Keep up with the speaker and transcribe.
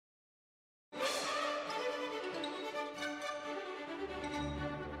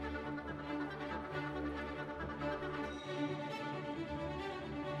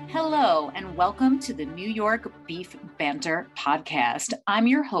Hello, and welcome to the New York Beef Banter podcast. I'm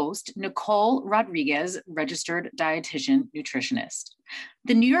your host, Nicole Rodriguez, registered dietitian nutritionist.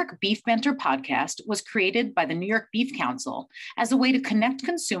 The New York Beef Banter podcast was created by the New York Beef Council as a way to connect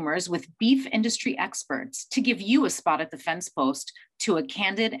consumers with beef industry experts to give you a spot at the fence post to a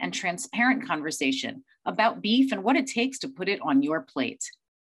candid and transparent conversation about beef and what it takes to put it on your plate.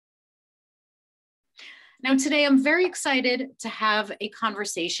 Now, today I'm very excited to have a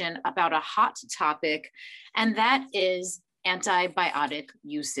conversation about a hot topic, and that is antibiotic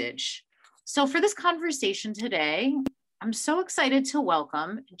usage. So for this conversation today, I'm so excited to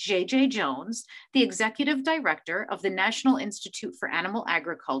welcome JJ Jones, the Executive Director of the National Institute for Animal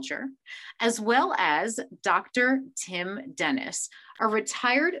Agriculture, as well as Dr. Tim Dennis, a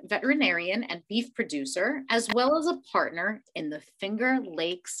retired veterinarian and beef producer, as well as a partner in the Finger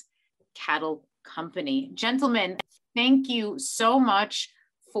Lakes Cattle Company. Gentlemen, thank you so much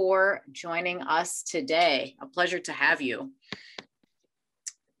for joining us today. A pleasure to have you.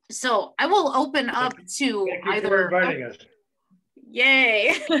 So I will open up to Thank you for inviting us.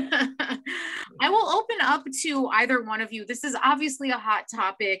 Yay. I will open up to either one of you. This is obviously a hot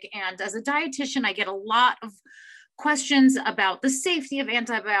topic, and as a dietitian, I get a lot of questions about the safety of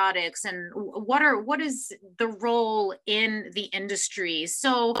antibiotics and what is the role in the industry.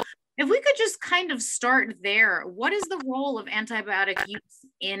 So if we could just kind of start there, what is the role of antibiotic use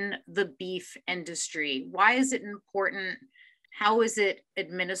in the beef industry? Why is it important? How is it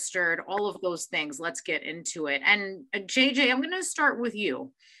administered? All of those things. Let's get into it. And JJ, I'm going to start with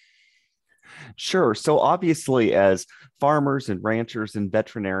you. Sure. So obviously, as farmers and ranchers and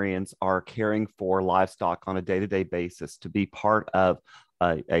veterinarians are caring for livestock on a day-to-day basis to be part of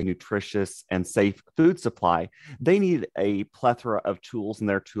a nutritious and safe food supply, they need a plethora of tools in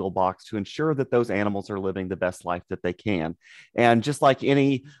their toolbox to ensure that those animals are living the best life that they can. And just like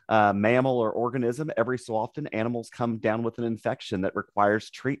any mammal or organism, every so often animals come down with an infection that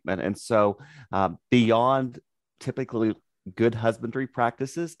requires treatment. And so beyond typically good husbandry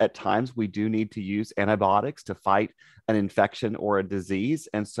practices, at times we do need to use antibiotics to fight an infection or a disease.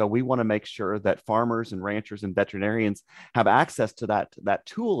 And so we want to make sure that farmers and ranchers and veterinarians have access to that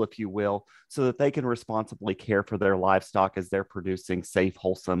tool, if you will, so that they can responsibly care for their livestock as they're producing safe,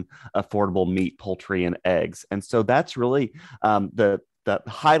 wholesome, affordable meat, poultry, and eggs. And so that's really the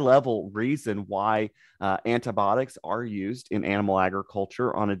high level reason why antibiotics are used in animal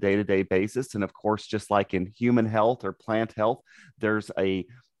agriculture on a day-to-day basis. And of course, just like in human health or plant health, there's a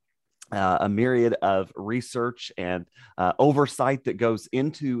myriad of research and oversight that goes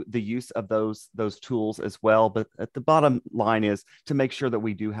into the use of those tools as well. But at the bottom line is to make sure that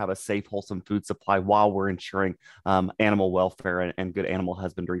we do have a safe, wholesome food supply while we're ensuring animal welfare and good animal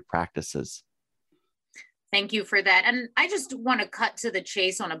husbandry practices. Thank you for that. And I just want to cut to the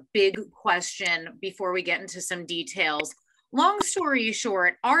chase on a big question before we get into some details. Long story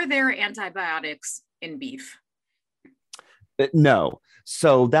short, are there antibiotics in beef? No.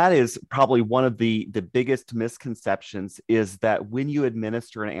 So that is probably one of the biggest misconceptions, is that when you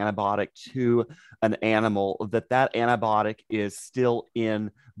administer an antibiotic to an animal, that antibiotic is still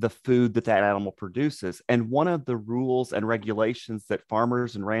in the food that animal produces. And one of the rules and regulations that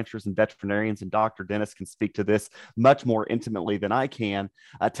farmers and ranchers and veterinarians, and Dr. Dennis can speak to this much more intimately than I can,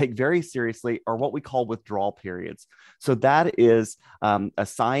 take very seriously are what we call withdrawal periods. So that is a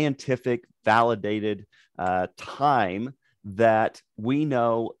scientific validated time that we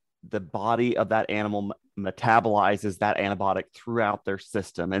know the body of that animal metabolizes that antibiotic throughout their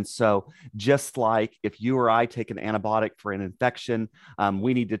system. And so just like if you or I take an antibiotic for an infection,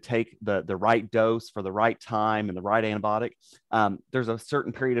 we need to take the right dose for the right time and the right antibiotic. There's a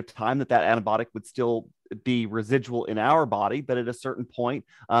certain period of time that antibiotic would still be residual in our body, but at a certain point,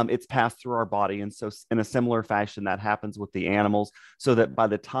 it's passed through our body. And so in a similar fashion, that happens with the animals, so that by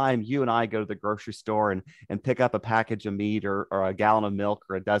the time you and I go to the grocery store and pick up a package of meat or a gallon of milk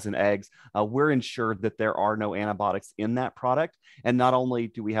or a dozen eggs, we're ensured that there are no antibiotics in that product. And not only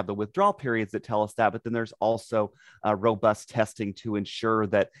do we have the withdrawal periods that tell us that, but then there's also robust testing to ensure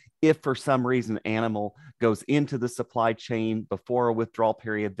that if for some reason an animal goes into the supply chain before a withdrawal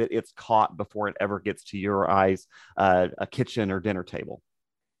period, that it's caught before it ever gets to your eyes, a kitchen or dinner table.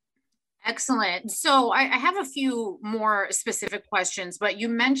 Excellent. So I have a few more specific questions, but you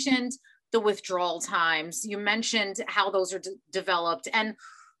mentioned the withdrawal times. You mentioned how those are developed, and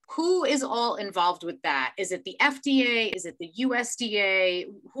who is all involved with that? Is it the FDA? Is it the USDA?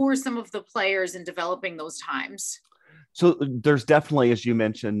 Who are some of the players in developing those times? So there's definitely, as you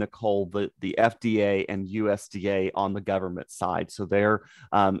mentioned, Nicole, the FDA and USDA on the government side. So they're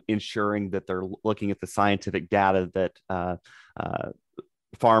ensuring that they're looking at the scientific data that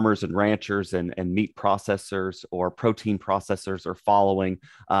farmers and ranchers and meat processors or protein processors are following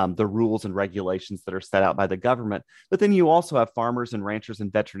the rules and regulations that are set out by the government. But then you also have farmers and ranchers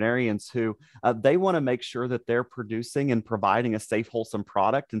and veterinarians who they want to make sure that they're producing and providing a safe, wholesome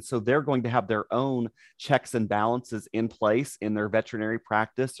product. And so they're going to have their own checks and balances in place in their veterinary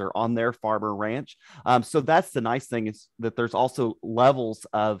practice or on their farm or ranch. So that's the nice thing, is that there's also levels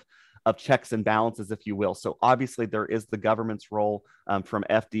of checks and balances, if you will. So obviously there is the government's role from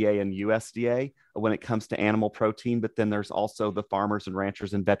FDA and USDA when it comes to animal protein, but then there's also the farmers and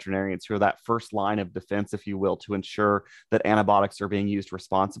ranchers and veterinarians who are that first line of defense, if you will, to ensure that antibiotics are being used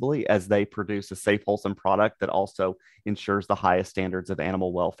responsibly as they produce a safe, wholesome product that also ensures the highest standards of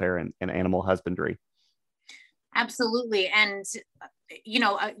animal welfare and animal husbandry. Absolutely. And, you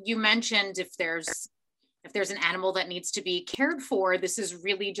know, you mentioned if there's an animal that needs to be cared for, this is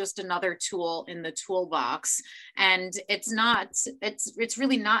really just another tool in the toolbox. And it's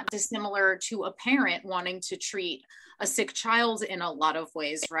really not dissimilar to a parent wanting to treat a sick child in a lot of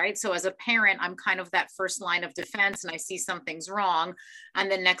ways, right? So as a parent, I'm kind of that first line of defense and I see something's wrong. And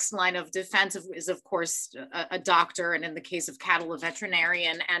the next line of defense is of course, a doctor. And in the case of cattle, a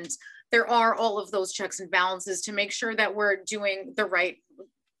veterinarian. And there are all of those checks and balances to make sure that we're doing the right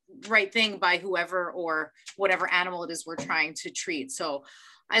thing by whoever or whatever animal it is we're trying to treat. So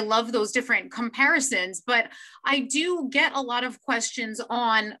I love those different comparisons, but I do get a lot of questions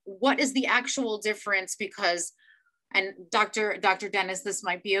on what is the actual difference, because, and Dr. Dennis, this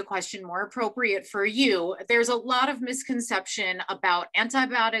might be a question more appropriate for you. There's a lot of misconception about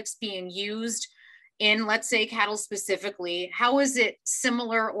antibiotics being used in, let's say, cattle specifically. How is it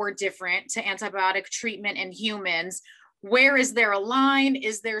similar or different to antibiotic treatment in humans? Where is there a line?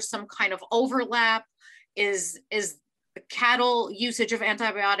 Is there some kind of overlap? Is the cattle usage of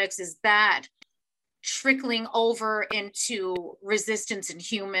antibiotics, is that trickling over into resistance in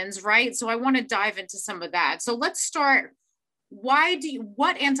humans, right? So I want to dive into some of that. So let's start.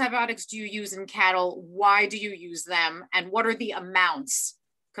 What antibiotics do you use in cattle? Why do you use them? And what are the amounts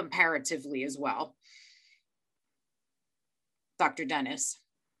comparatively as well? Dr. Dennis.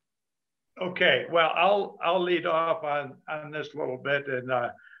 Okay, well, I'll lead off on this a little bit, and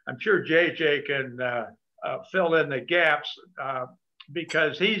I'm sure JJ can fill in the gaps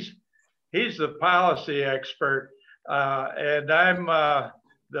because he's the policy expert, and I'm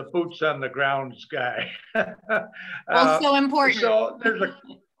the boots on the ground guy. Also important. So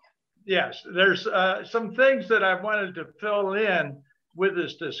there's some things that I wanted to fill in with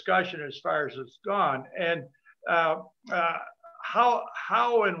this discussion as far as it's gone, and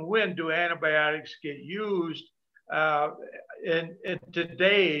how and when do antibiotics get used in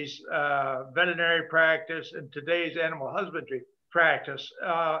today's veterinary practice and today's animal husbandry practice?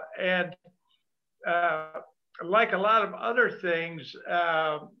 And like a lot of other things,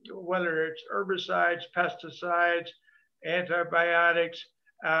 whether it's herbicides, pesticides, antibiotics,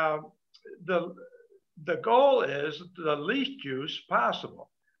 the goal is the least use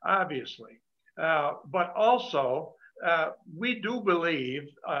possible, obviously, but also we do believe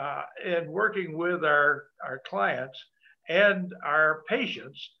in working with our clients and our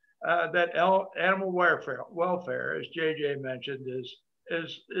patients that animal welfare, as JJ mentioned,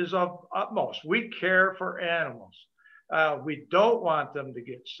 is of utmost. We care for animals. We don't want them to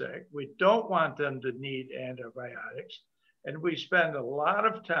get sick. We don't want them to need antibiotics. And we spend a lot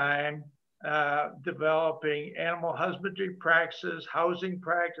of time developing animal husbandry practices, housing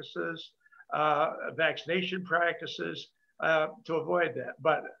practices, vaccination practices to avoid that.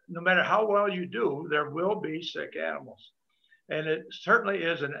 But no matter how well you do, there will be sick animals. And it certainly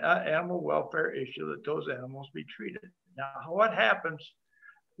is an animal welfare issue that those animals be treated. Now, what happens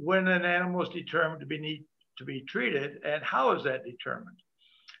when an animal is determined to be treated, and how is that determined?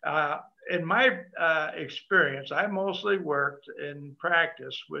 In my experience, I mostly worked in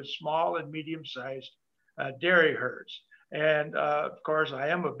practice with small and medium-sized dairy herds. And of course, I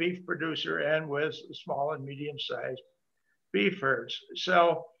am a beef producer and with small and medium-sized beef herds.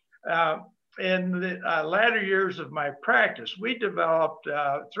 So in the latter years of my practice, we developed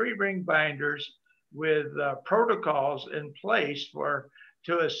 3-ring binders with protocols in place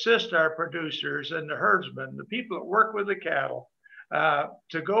to assist our producers and the herdsmen, the people that work with the cattle,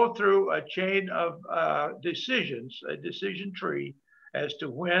 to go through a chain of decisions, a decision tree as to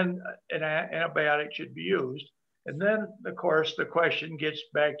when an antibiotic should be used. And then, of course, the question gets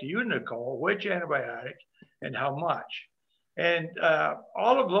back to you, Nicole, which antibiotic and how much? And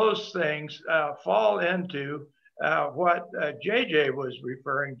all of those things fall into what JJ was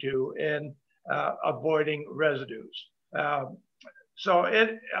referring to in avoiding residues. So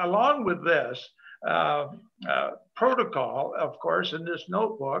along with this, uh, protocol, of course, in this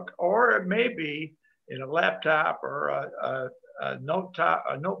notebook, or it may be in a laptop or a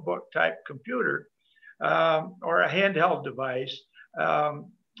notebook type computer, or a handheld device,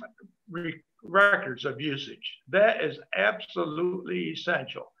 records of usage. That is absolutely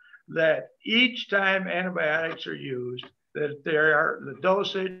essential, that each time antibiotics are used, that there are the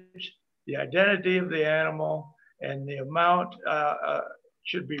dosage, the identity of the animal, and the amount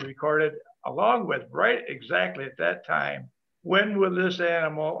should be recorded, along with right exactly at that time, when will this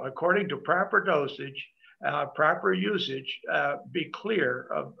animal, according to proper dosage, proper usage, be clear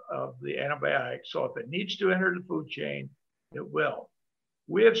of the antibiotic. So if it needs to enter the food chain, it will.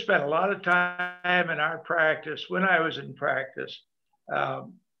 We have spent a lot of time in our practice, when I was in practice,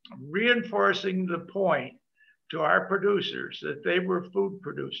 reinforcing the point to our producers that they were food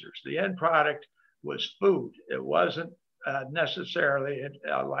producers. The end product was food. It wasn't necessarily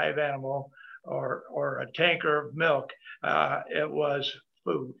a live animal or a tanker of milk. It was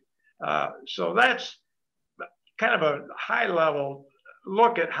food. So that's kind of a high level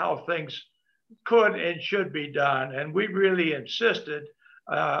look at how things could and should be done. And we really insisted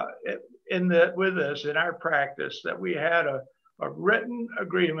with us in our practice that we had a written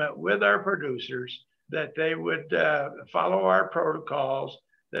agreement with our producers that they would follow our protocols,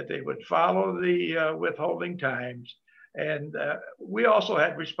 that they would follow the withholding times. And we also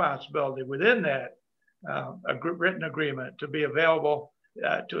had responsibility within that written agreement to be available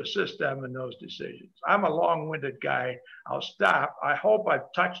to assist them in those decisions. I'm a long-winded guy. I'll stop. I hope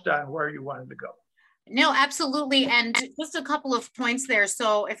I've touched on where you wanted to go. No, absolutely. And just a couple of points there.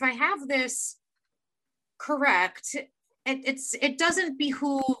 So if I have this correct, it doesn't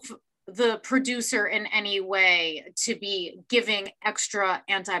behoove the producer in any way to be giving extra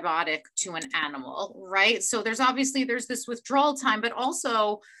antibiotic to an animal, right? So there's this withdrawal time, but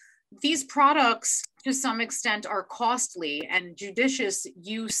also these products to some extent are costly, and judicious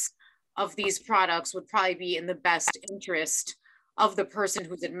use of these products would probably be in the best interest of the person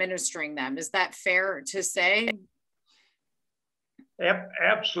who's administering them. Is that fair to say?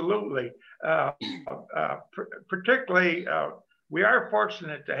 Absolutely. Particularly, we are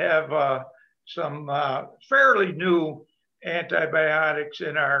fortunate to have some fairly new antibiotics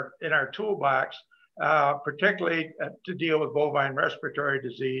in our toolbox, particularly to deal with bovine respiratory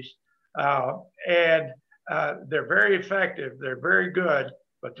disease. And they're very effective, they're very good,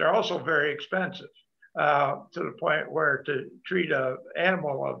 but they're also very expensive, to the point where to treat an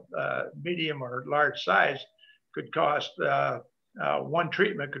animal of medium or large size could cost, one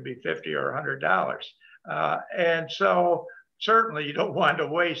treatment could be $50 or $100. And so certainly you don't want to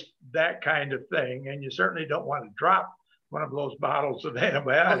waste that kind of thing, and you certainly don't want to drop one of those bottles of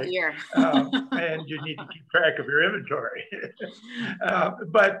antibiotics, and you need to keep track of your inventory.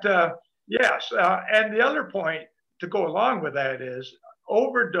 Yes, and the other point to go along with that is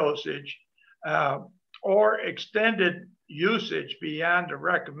overdosage or extended usage beyond the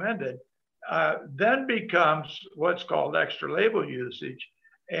recommended then becomes what's called extra label usage.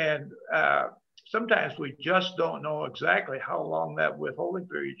 And sometimes we just don't know exactly how long that withholding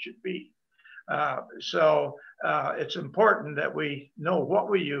period should be. So it's important that we know what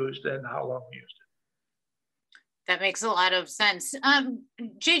we used and how long we used it. That makes a lot of sense.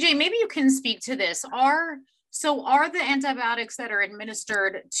 JJ, maybe you can speak to this. Are the antibiotics that are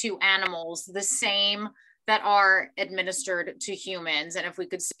administered to animals the same that are administered to humans? And if we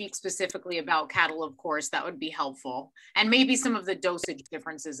could speak specifically about cattle, of course, that would be helpful. And maybe some of the dosage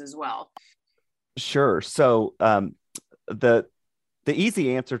differences as well. Sure. So the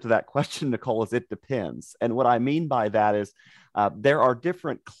easy answer to that question, Nicole, is it depends. And what I mean by that is there are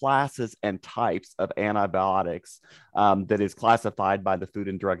different classes and types of antibiotics that is classified by the Food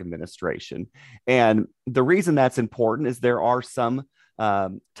and Drug Administration. And the reason that's important is there are some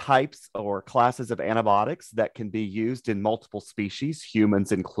types or classes of antibiotics that can be used in multiple species,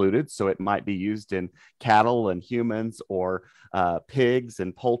 humans included. So it might be used in cattle and humans, or pigs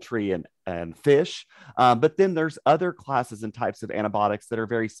and poultry and fish. But then there's other classes and types of antibiotics that are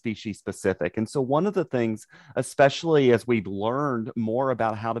very species specific. And so one of the things, especially as we've learned more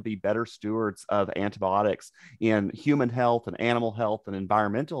about how to be better stewards of antibiotics in human health and animal health and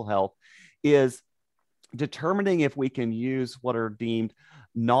environmental health, is determining if we can use what are deemed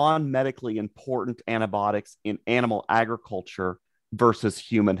non-medically important antibiotics in animal agriculture versus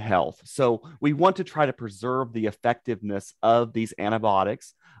human health. So we want to try to preserve the effectiveness of these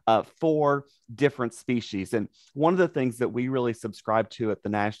antibiotics for different species. And one of the things that we really subscribe to at the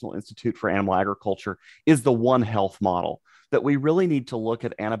National Institute for Animal Agriculture is the One Health model. that we really need to look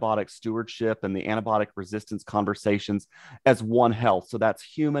at antibiotic stewardship and the antibiotic resistance conversations as one health. So that's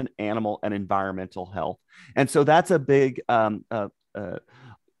human, animal, and environmental health. And so that's a big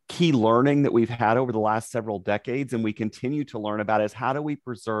key learning that we've had over the last several decades, and we continue to learn about, is how do we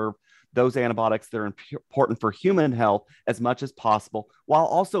preserve those antibiotics that are important for human health as much as possible, while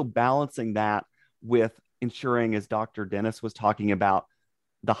also balancing that with ensuring, as Dr. Dennis was talking about,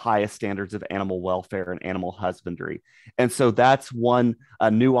 the highest standards of animal welfare and animal husbandry. And so that's one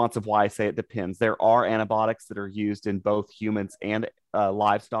nuance of why I say it depends. There are antibiotics that are used in both humans and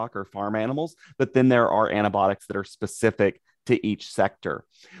livestock or farm animals, but then there are antibiotics that are specific to each sector.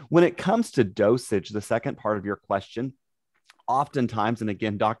 When it comes to dosage, the second part of your question, oftentimes, and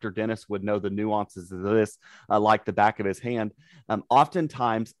again, Dr. Dennis would know the nuances of this like the back of his hand,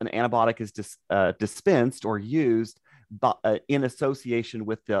 oftentimes an antibiotic is dispensed or used in association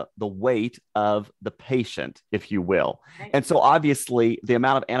with the weight of the patient, if you will. Okay. And so obviously the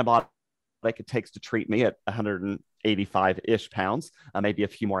amount of antibiotic it takes to treat me at 185-ish pounds, maybe a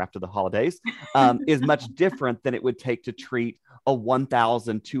few more after the holidays, is much different than it would take to treat a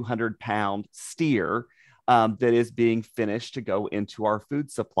 1,200-pound steer that is being finished to go into our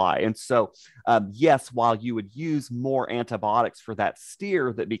food supply. And so, yes, while you would use more antibiotics for that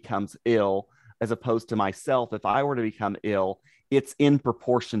steer that becomes ill, as opposed to myself, if I were to become ill, it's in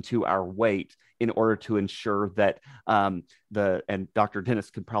proportion to our weight in order to ensure that and Dr. Dennis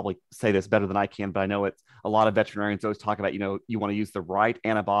could probably say this better than I can, but I know it's a lot of veterinarians always talk about, you want to use the right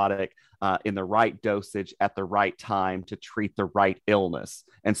antibiotic in the right dosage at the right time to treat the right illness.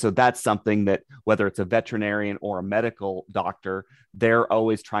 And so that's something that, whether it's a veterinarian or a medical doctor, they're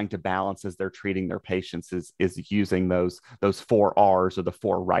always trying to balance as they're treating their patients, is using those 4 R's, or the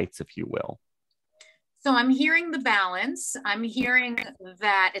 4 rights, if you will. So I'm hearing the balance. I'm hearing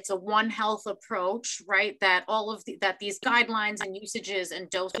that it's a one health approach, right? That that these guidelines and usages and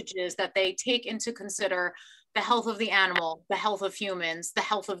dosages, that they take into consider the health of the animal, the health of humans, the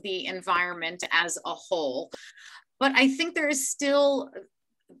health of the environment as a whole. But I think there is still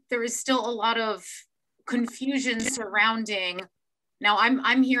a lot of confusion surrounding. Now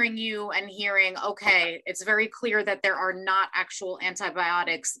I'm hearing you and hearing, okay, it's very clear that there are not actual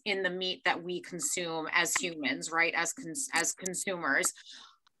antibiotics in the meat that we consume as humans, right? As consumers.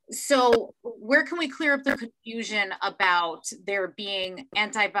 So where can we clear up the confusion about there being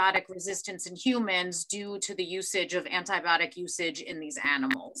antibiotic resistance in humans due to the usage of antibiotic usage in these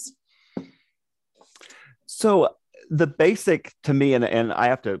animals? So the basic, to me, and I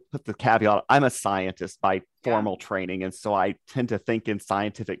have to put the caveat, I'm a scientist by formal training, and so I tend to think in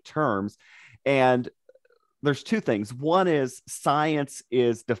scientific terms. And there's 2 things. One is, science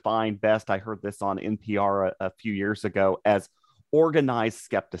is defined best, I heard this on NPR a few years ago, as organized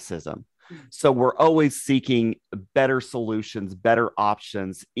skepticism. So we're always seeking better solutions, better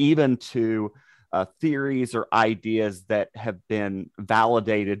options, even to theories or ideas that have been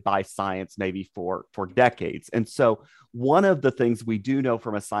validated by science maybe for decades. And so one of the things we do know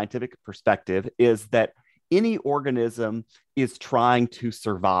from a scientific perspective is that any organism is trying to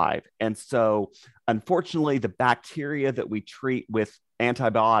survive. And so unfortunately, the bacteria that we treat with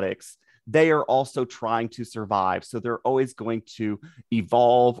antibiotics, they are also trying to survive. So they're always going to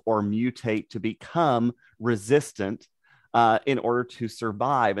evolve or mutate to become resistant in order to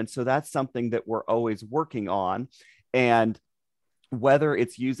survive. And so that's something that we're always working on. And whether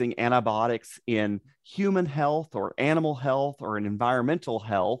it's using antibiotics in human health or animal health or in environmental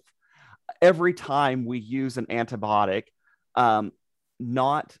health, every time we use an antibiotic,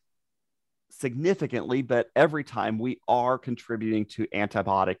 not significantly, but every time, we are contributing to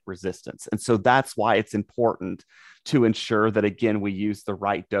antibiotic resistance. And so that's why it's important to ensure that, again, we use the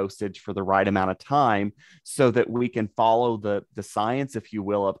right dosage for the right amount of time, so that we can follow the science, if you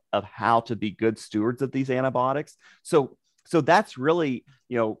will, of how to be good stewards of these antibiotics. So that's really,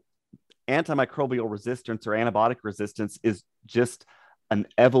 antimicrobial resistance or antibiotic resistance is just an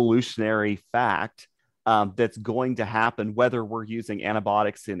evolutionary fact that's going to happen whether we're using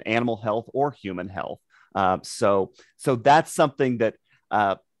antibiotics in animal health or human health. So that's something that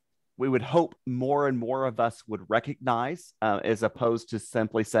we would hope more and more of us would recognize, as opposed to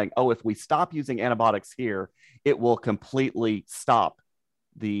simply saying, oh, if we stop using antibiotics here, it will completely stop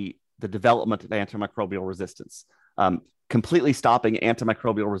the development of antimicrobial resistance. Completely stopping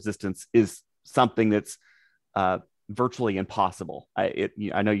antimicrobial resistance is something that's virtually impossible. I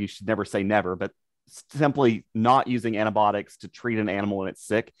know you should never say never, but simply not using antibiotics to treat an animal when it's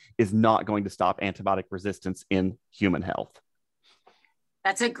sick is not going to stop antibiotic resistance in human health.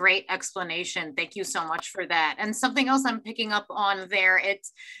 That's a great explanation. Thank you so much for that. And something else I'm picking up on there,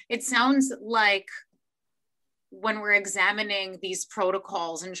 it sounds like when we're examining these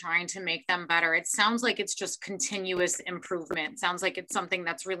protocols and trying to make them better, it sounds like it's just continuous improvement. It sounds like it's something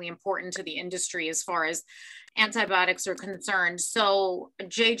that's really important to the industry as far as antibiotics are concerned. So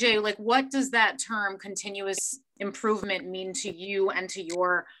JJ, like, what does that term continuous improvement mean to you and to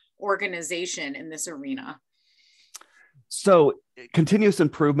your organization in this arena? So continuous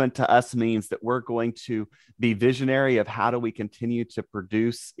improvement to us means that we're going to be visionary of how do we continue to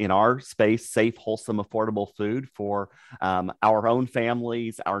produce in our space safe, wholesome, affordable food for our own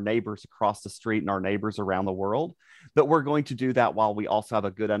families, our neighbors across the street, and our neighbors around the world. But we're going to do that while we also have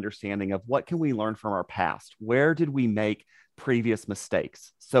a good understanding of what can we learn from our past? Where did we make previous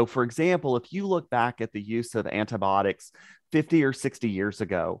mistakes? So for example, if you look back at the use of antibiotics 50 or 60 years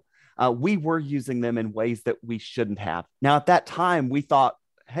ago, we were using them in ways that we shouldn't have. Now, at that time, we thought,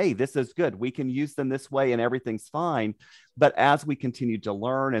 hey, this is good. We can use them this way and everything's fine. But as we continued to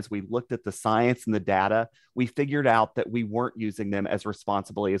learn, as we looked at the science and the data, we figured out that we weren't using them as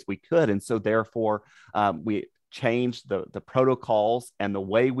responsibly as we could. And so therefore, we changed the protocols and the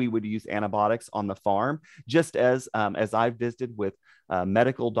way we would use antibiotics on the farm, just as I've visited with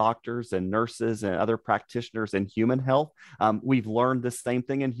medical doctors and nurses and other practitioners in human health. We've learned the same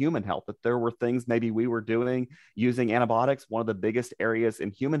thing in human health, that there were things maybe we were doing using antibiotics. One of the biggest areas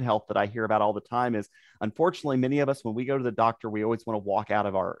in human health that I hear about all the time is, unfortunately, many of us, when we go to the doctor, we always want to walk out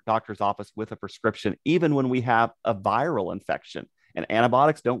of our doctor's office with a prescription, even when we have a viral infection. And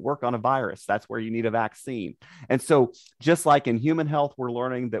antibiotics don't work on a virus. That's where you need a vaccine. And so just like in human health, we're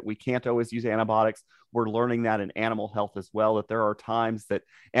learning that we can't always use antibiotics. We're learning that in animal health as well, that there are times that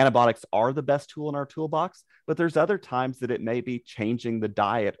antibiotics are the best tool in our toolbox, but there's other times that it may be changing the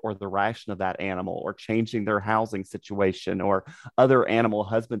diet or the ration of that animal, or changing their housing situation, or other animal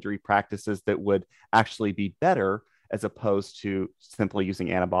husbandry practices that would actually be better, as opposed to simply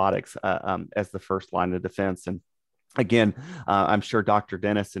using antibiotics as the first line of defense. And again, I'm sure Dr.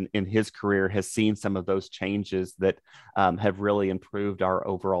 Dennis in his career has seen some of those changes that have really improved our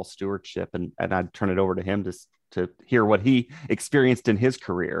overall stewardship. And I'd turn it over to him to hear what he experienced in his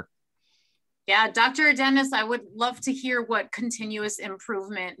career. Yeah, Dr. Dennis, I would love to hear what continuous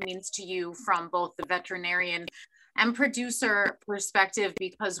improvement means to you from both the veterinarian and producer perspective,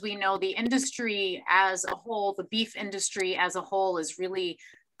 because we know the industry as a whole, the beef industry as a whole, is really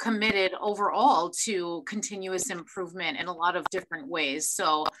committed overall to continuous improvement in a lot of different ways.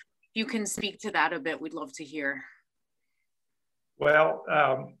 So if you can speak to that a bit, we'd love to hear. Well,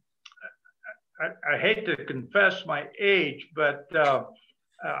 I hate to confess my age, but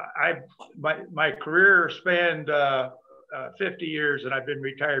my career spanned 50 years, and I've been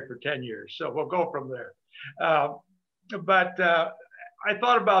retired for 10 years. So we'll go from there. But I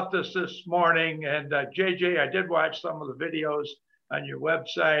thought about this morning, and JJ, I did watch some of the videos on your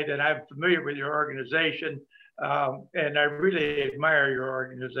website, and I'm familiar with your organization, and I really admire your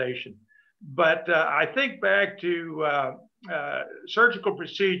organization. But I think back to surgical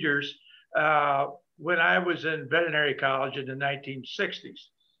procedures when I was in veterinary college in the 1960s.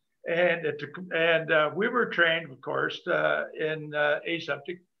 And we were trained, of course, in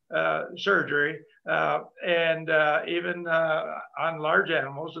aseptic surgery, and even on large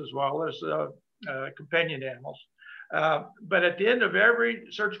animals as well as companion animals. But at the end of every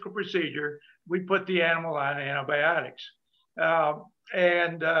surgical procedure, we put the animal on antibiotics.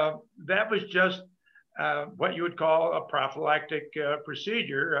 And that was just what you would call a prophylactic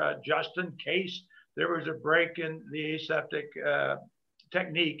procedure, just in case there was a break in the aseptic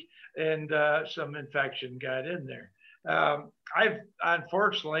technique and some infection got in there. I've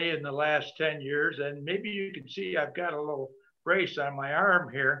unfortunately, in the last 10 years, and maybe you can see I've got a little brace on my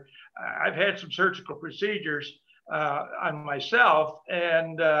arm here, I've had some surgical procedures on myself,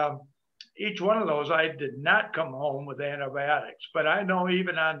 and each one of those I did not come home with antibiotics. But I know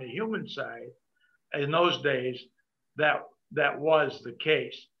even on the human side, in those days, that was the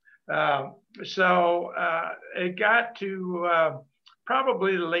case. So it got to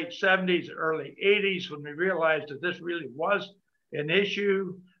probably the late 70s, early 80s when we realized that this really was an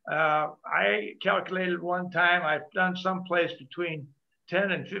issue. I calculated one time I've done someplace between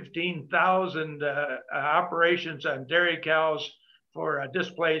 10 and 15,000 operations on dairy cows for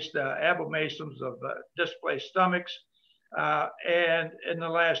displaced abomasums of displaced stomachs. And in the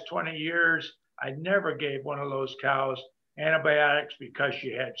last 20 years, I never gave one of those cows antibiotics because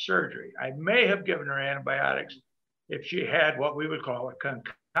she had surgery. I may have given her antibiotics if she had what we would call a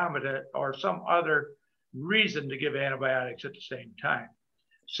concomitant or some other reason to give antibiotics at the same time.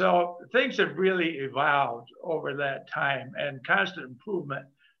 So things have really evolved over that time, and constant improvement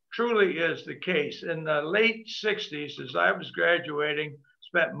truly is the case. In the late 60s, as I was graduating,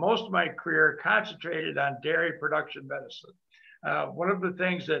 spent most of my career concentrated on dairy production medicine. One of the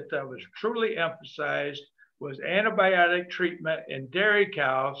things that was truly emphasized was antibiotic treatment in dairy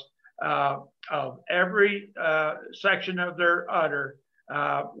cows of every section of their udder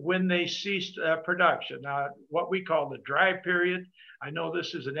when they ceased production. What we call the dry period. I know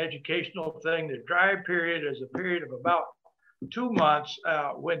this is an educational thing. The dry period is a period of about 2 months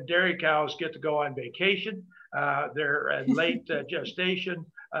when dairy cows get to go on vacation. They're in late gestation,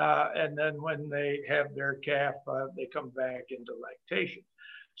 and then when they have their calf, they come back into lactation.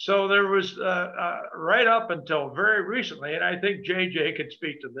 So there was right up until very recently, and I think JJ could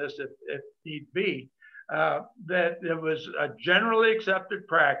speak to this if need be, that it was a generally accepted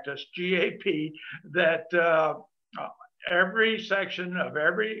practice, GAP, that every section of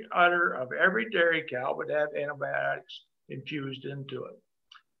every udder of every dairy cow would have antibiotics infused into it.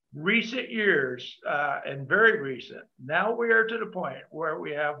 Recent years, and very recent, now we are to the point where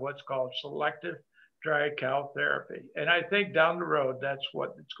we have what's called selective dry cow therapy. And I think down the road, that's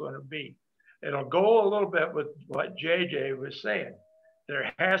what it's going to be. It'll go a little bit with what JJ was saying.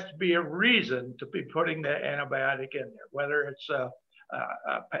 There has to be a reason to be putting that antibiotic in there, whether it's a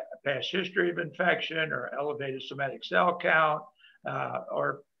past history of infection or elevated somatic cell count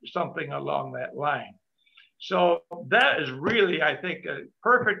or something along that line. So that is really, I think, a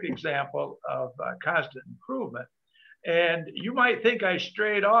perfect example of constant improvement. And you might think I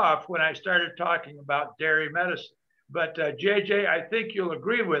strayed off when I started talking about dairy medicine. But JJ, I think you'll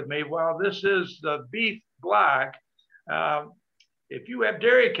agree with me, while this is the beef blog, if you have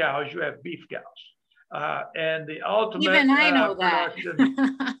dairy cows, you have beef cows. And the ultimate even I know production,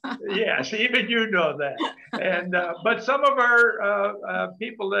 that. yes, even you know that. And but some of our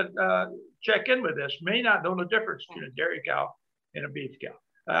people that check in with this may not know the difference between a dairy cow and a beef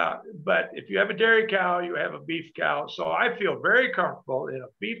cow. But if you have a dairy cow, you have a beef cow. So I feel very comfortable in a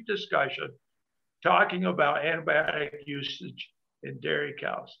beef discussion talking about antibiotic usage in dairy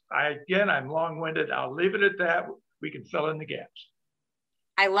cows. I'm long-winded. I'll leave it at that. We can fill in the gaps.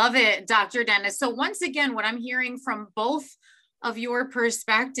 I love it, Dr. Dennis. So once again, what I'm hearing from both of your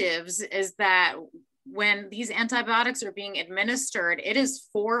perspectives is that when these antibiotics are being administered, it is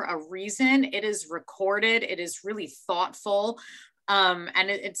for a reason. It is recorded. It is really thoughtful. And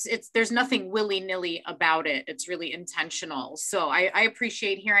there's nothing willy-nilly about it. It's really intentional. So I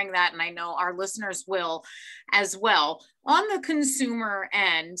appreciate hearing that. And I know our listeners will as well. On the consumer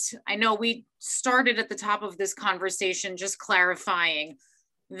end, I know we started at the top of this conversation just clarifying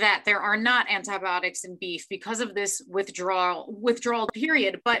that there are not antibiotics in beef because of this withdrawal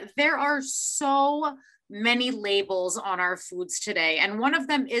period, but there are so many labels on our foods today. And one of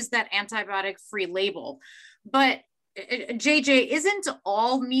them is that antibiotic-free label. But JJ, isn't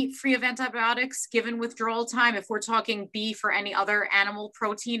all meat free of antibiotics given withdrawal time if we're talking beef or any other animal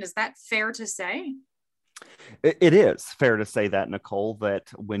protein? Is that fair to say? It is fair to say that, Nicole, that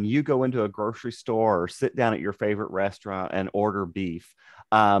when you go into a grocery store or sit down at your favorite restaurant and order beef,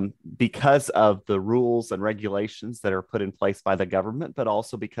 because of the rules and regulations that are put in place by the government, but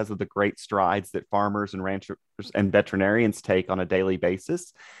also because of the great strides that farmers and ranchers and veterinarians take on a daily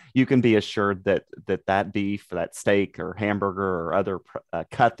basis, you can be assured that that beef, that steak or hamburger or other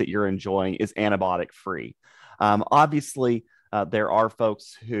cut that you're enjoying is antibiotic free. Obviously, there are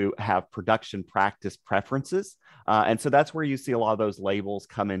folks who have production practice preferences. And so that's where you see a lot of those labels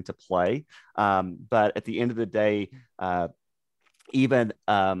come into play. But at the end of the day, even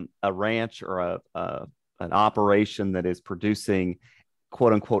a ranch or an operation that is producing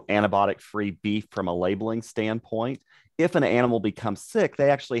quote unquote antibiotic free beef from a labeling standpoint, if an animal becomes sick, they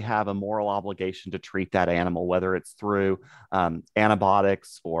actually have a moral obligation to treat that animal, whether it's through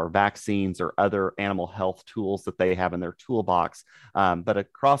antibiotics or vaccines or other animal health tools that they have in their toolbox. But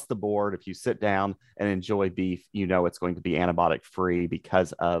across the board, if you sit down and enjoy beef, you know it's going to be antibiotic free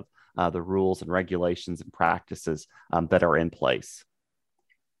because of the rules and regulations and practices that are in place.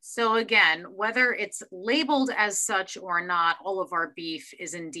 So again, whether it's labeled as such or not, all of our beef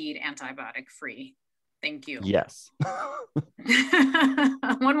is indeed antibiotic free. Thank you. Yes.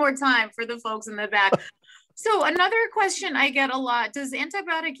 One more time for the folks in the back. So another question I get a lot, does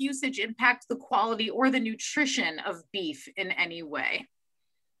antibiotic usage impact the quality or the nutrition of beef in any way?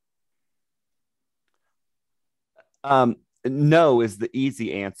 No is the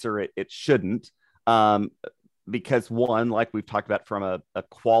easy answer. It shouldn't. Because one, like we've talked about from a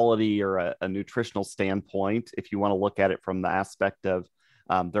quality or a nutritional standpoint, if you want to look at it from the aspect of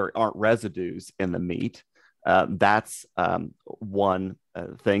there aren't residues in the meat, that's one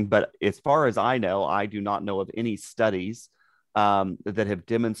thing. But as far as I know, I do not know of any studies that have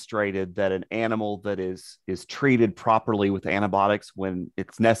demonstrated that an animal that is treated properly with antibiotics when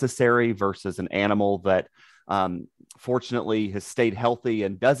it's necessary versus an animal that fortunately has stayed healthy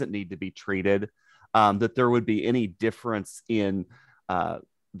and doesn't need to be treated, that there would be any difference in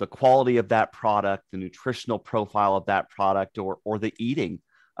the quality of that product, the nutritional profile of that product, or the eating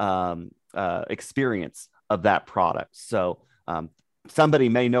experience of that product. So somebody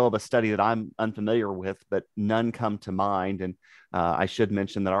may know of a study that I'm unfamiliar with, but none come to mind. And I should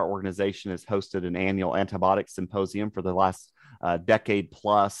mention that our organization has hosted an annual antibiotic symposium for the last decade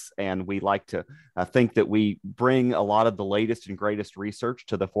plus, and we like to think that we bring a lot of the latest and greatest research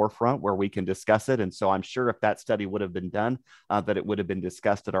to the forefront where we can discuss it. And so I'm sure if that study would have been done, that it would have been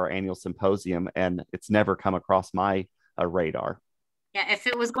discussed at our annual symposium, and it's never come across my radar. Yeah, if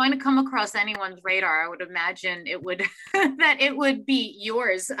it was going to come across anyone's radar, I would imagine it would that it would be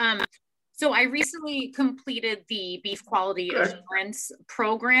yours. So I recently completed the beef quality assurance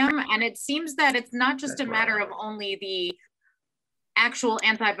program, and it seems that it's not just a matter of only the actual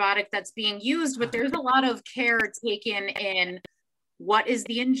antibiotic that's being used, but there's a lot of care taken in what is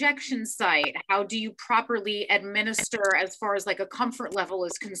the injection site, how do you properly administer as far as like a comfort level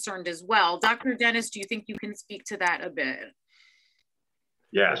is concerned as well. Dr. Dennis, do you think you can speak to that a bit?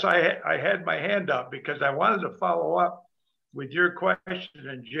 Yes, I had my hand up because I wanted to follow up with your question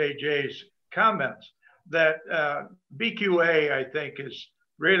and JJ's comments that BQA, I think, is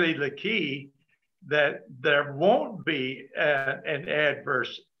really the key, that there won't be an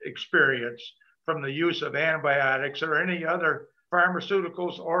adverse experience from the use of antibiotics or any other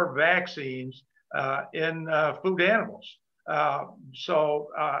pharmaceuticals or vaccines in food animals. And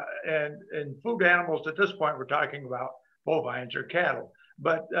food animals at this point, we're talking about bovines or cattle.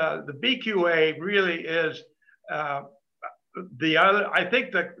 But the BQA really is the other. I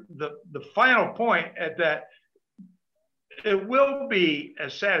think the final point at that, it will be a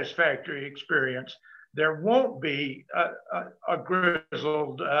satisfactory experience. There won't be a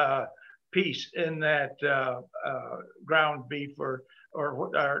grizzled piece in that ground beef or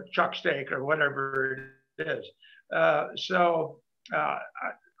chuck steak or whatever it is. I'll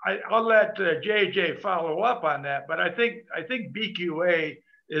let JJ follow up on that, but I think BQA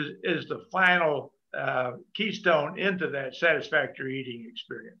is the final keystone into that satisfactory eating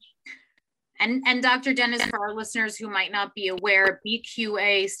experience. And Dr. Dennis, for our listeners who might not be aware,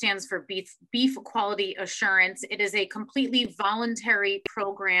 BQA stands for Beef Quality Assurance. It is a completely voluntary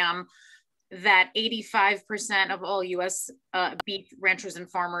program that 85% of all U.S. Beef ranchers and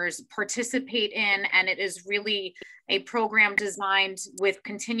farmers participate in, and it is really a program designed with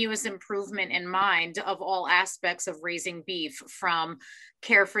continuous improvement in mind of all aspects of raising beef, from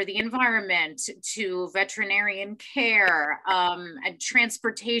care for the environment to veterinarian care and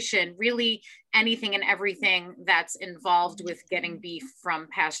transportation, really anything and everything that's involved with getting beef from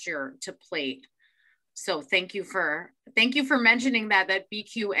pasture to plate. So thank you for mentioning that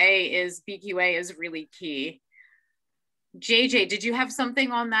BQA is really key. JJ, did you have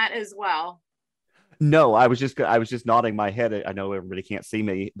something on that as well? No, I was just nodding my head. I know everybody can't see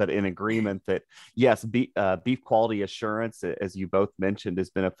me, but in agreement that yes, beef quality assurance, as you both mentioned, has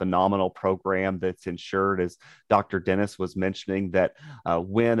been a phenomenal program that's ensured, as Dr. Dennis was mentioning, that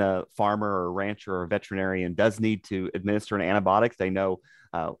when a farmer or rancher or veterinarian does need to administer an antibiotic, they know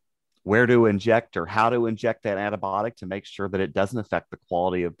where to inject or how to inject that antibiotic to make sure that it doesn't affect the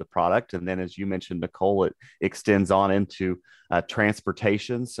quality of the product. And then, as you mentioned, Nicole, it extends on into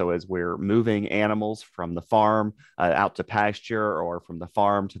transportation. So as we're moving animals from the farm out to pasture, or from the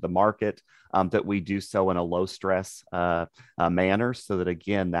farm to the market, that we do so in a low stress manner, so that,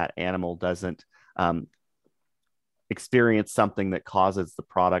 again, that animal doesn't experience something that causes the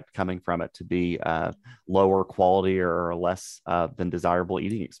product coming from it to be lower quality or less than desirable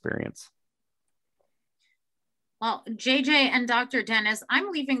eating experience. Well, JJ and Dr. Dennis,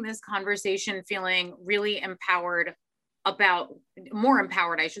 I'm leaving this conversation feeling really more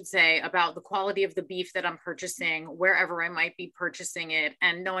empowered, I should say, about the quality of the beef that I'm purchasing, wherever I might be purchasing it,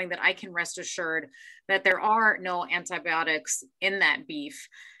 and knowing that I can rest assured that there are no antibiotics in that beef.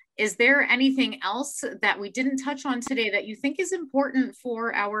 Is there anything else that we didn't touch on today that you think is important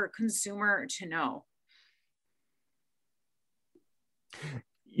for our consumer to know?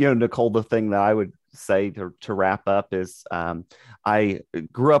 Nicole, the thing that I would say to wrap up is I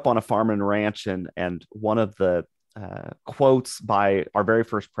grew up on a farm and ranch, and one of the quotes by our very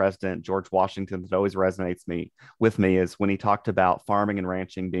first president, George Washington, that always resonates with me is when he talked about farming and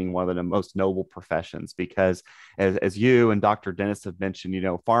ranching being one of the most noble professions. Because as you and Dr. Dennis have mentioned,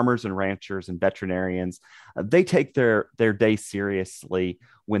 farmers and ranchers and veterinarians, they take their day seriously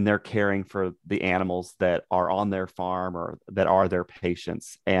when they're caring for the animals that are on their farm or that are their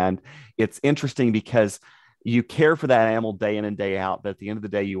patients. And it's interesting because you care for that animal day in and day out, but at the end of the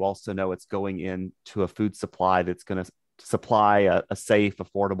day, you also know it's going into a food supply that's going to supply a safe,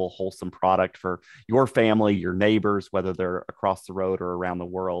 affordable, wholesome product for your family, your neighbors, whether they're across the road or around the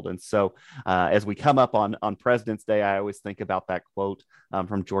world. And so, as we come up on President's Day, I always think about that quote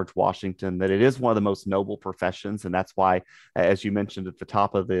from George Washington, that it is one of the most noble professions. And that's why, as you mentioned at the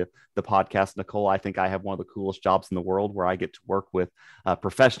top of the podcast, Nicole, I think I have one of the coolest jobs in the world, where I get to work with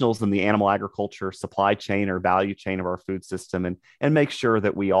professionals in the animal agriculture supply chain or value chain of our food system, and make sure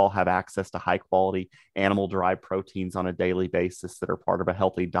that we all have access to high quality animal derived proteins on a daily basis that are part of a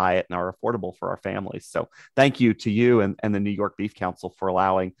healthy diet and are affordable for our families. So thank you to you and the New York Beef Council for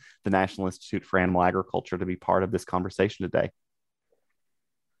allowing the National Institute for Animal Agriculture to be part of this conversation today.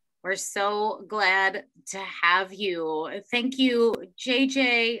 We're so glad to have you. Thank you,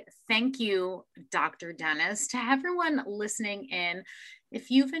 JJ. Thank you, Dr. Dennis. To everyone listening in,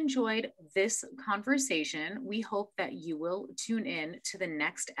 if you've enjoyed this conversation, we hope that you will tune in to the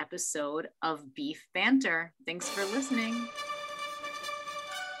next episode of Beef Banter. Thanks for listening.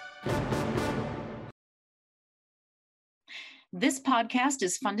 This podcast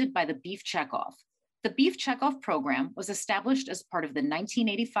is funded by the Beef Checkoff. The Beef Checkoff program was established as part of the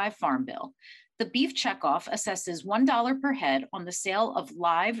 1985 Farm Bill. The Beef Checkoff assesses $1 per head on the sale of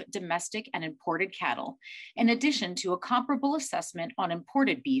live, domestic, and imported cattle, in addition to a comparable assessment on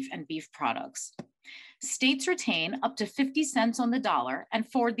imported beef and beef products. States retain up to 50 cents on the dollar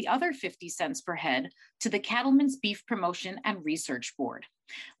and forward the other 50 cents per head to the Cattlemen's Beef Promotion and Research Board,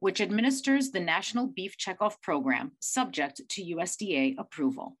 which administers the National Beef Checkoff program, subject to USDA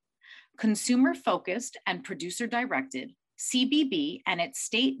approval. Consumer-focused and producer-directed, CBB and its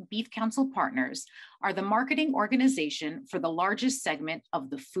state beef council partners are the marketing organization for the largest segment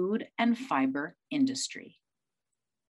of the food and fiber industry.